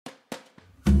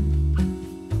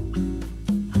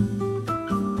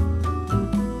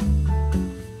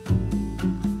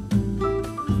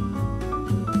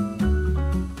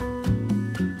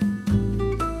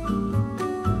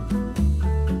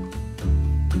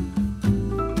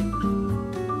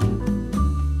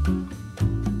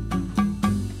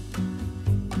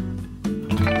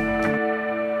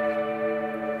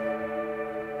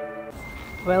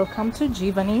Welcome to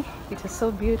Giverny. It is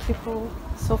so beautiful,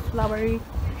 so flowery.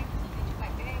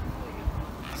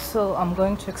 So I'm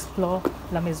going to explore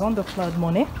La Maison de Claude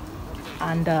Monet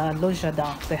and Le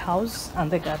Jardin, the house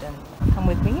and the garden. Come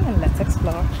with me and let's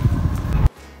explore.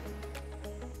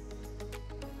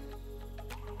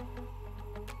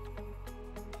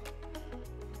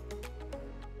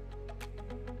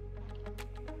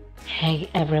 Hey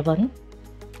everyone,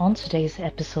 on today's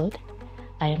episode,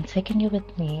 I am taking you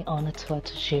with me on a tour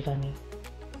to Giverny.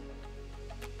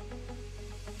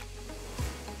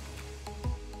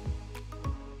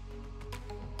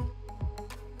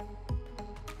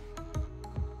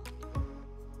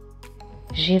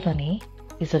 Giverny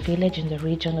is a village in the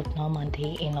region of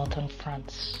Normandy in northern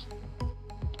France.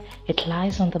 It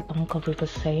lies on the bank of River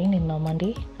Seine in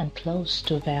Normandy and close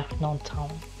to Vernon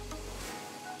town.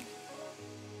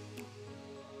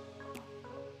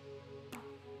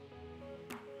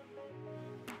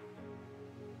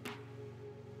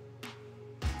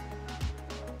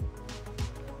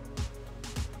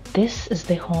 This is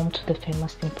the home to the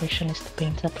famous impressionist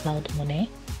painter Claude Monet,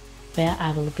 where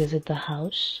I will visit the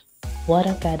house,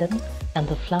 water garden and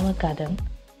the flower garden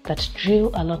that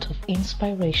drew a lot of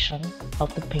inspiration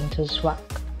of the painter's work.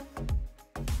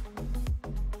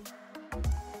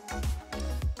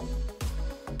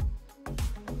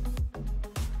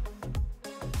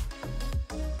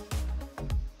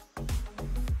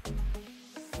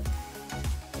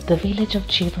 The village of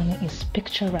Giverny is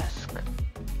picturesque,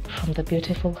 from the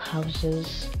beautiful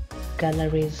houses,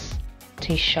 galleries,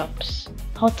 tea shops,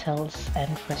 hotels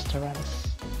and restaurants.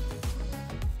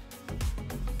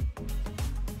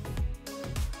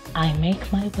 I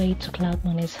make my way to Claude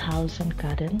Monet's house and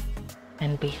garden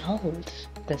and behold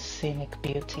the scenic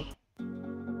beauty.